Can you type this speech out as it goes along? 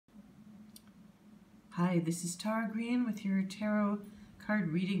Hi, this is Tara Green with your tarot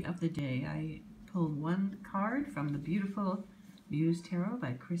card reading of the day. I pulled one card from the beautiful Muse Tarot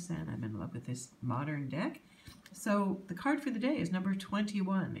by Chris Ann. I'm in love with this modern deck. So the card for the day is number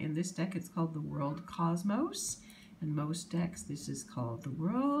 21. In this deck it's called the World Cosmos. In most decks this is called the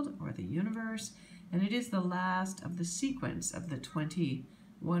World or the Universe. And it is the last of the sequence of the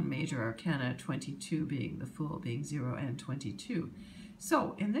 21 major arcana, 22 being the Fool, being 0 and 22.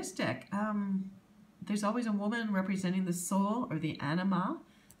 So in this deck, there's always a woman representing the soul or the anima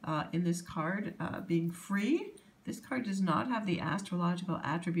in this card being free. This card does not have the astrological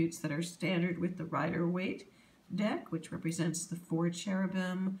attributes that are standard with the Rider-Waite deck, which represents the 4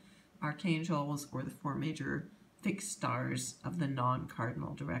 cherubim, archangels, or the 4 major fixed stars of the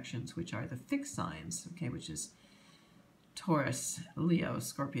non-cardinal directions, which are the fixed signs, okay, which is Taurus, Leo,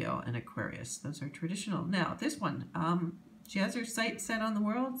 Scorpio, and Aquarius. Those are traditional. Now, this one, she has her sights set on the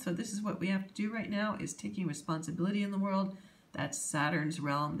world, so this is what we have to do right now, is taking responsibility in the world. That's Saturn's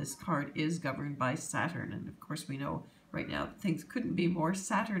realm. This card is governed by Saturn, and of course we know right now things couldn't be more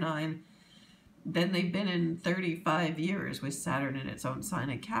Saturnine than they've been in 35 years, with Saturn in its own sign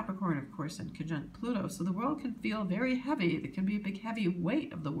of Capricorn, of course, and conjunct Pluto. So the world can feel very heavy. There can be a big heavy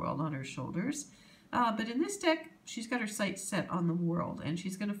weight of the world on her shoulders. But in this deck, she's got her sights set on the world, and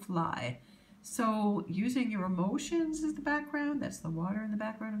she's going to fly. So using your emotions as the background, that's the water in the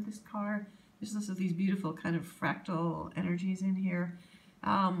background of this card. There's also these beautiful kind of fractal energies in here.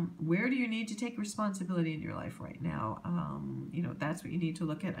 Where do you need to take responsibility in your life right now? You know, that's what you need to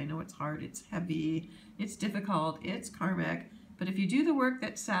look at. I know it's hard, it's heavy, it's difficult, it's karmic, but if you do the work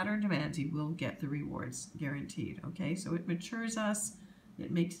that Saturn demands, you will get the rewards, guaranteed, okay? So it matures us, it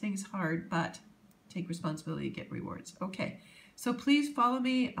makes things hard, but take responsibility, get rewards. Okay, so please follow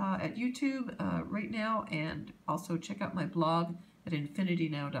me at YouTube right now, and also check out my blog at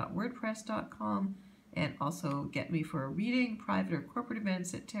infinitynow.wordpress.com, and also get me for a reading, private or corporate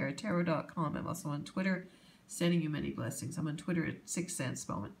events at taratarot.com. I'm also on Twitter, sending you many blessings. I'm on Twitter at 6 Cents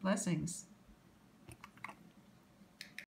Moment. Blessings.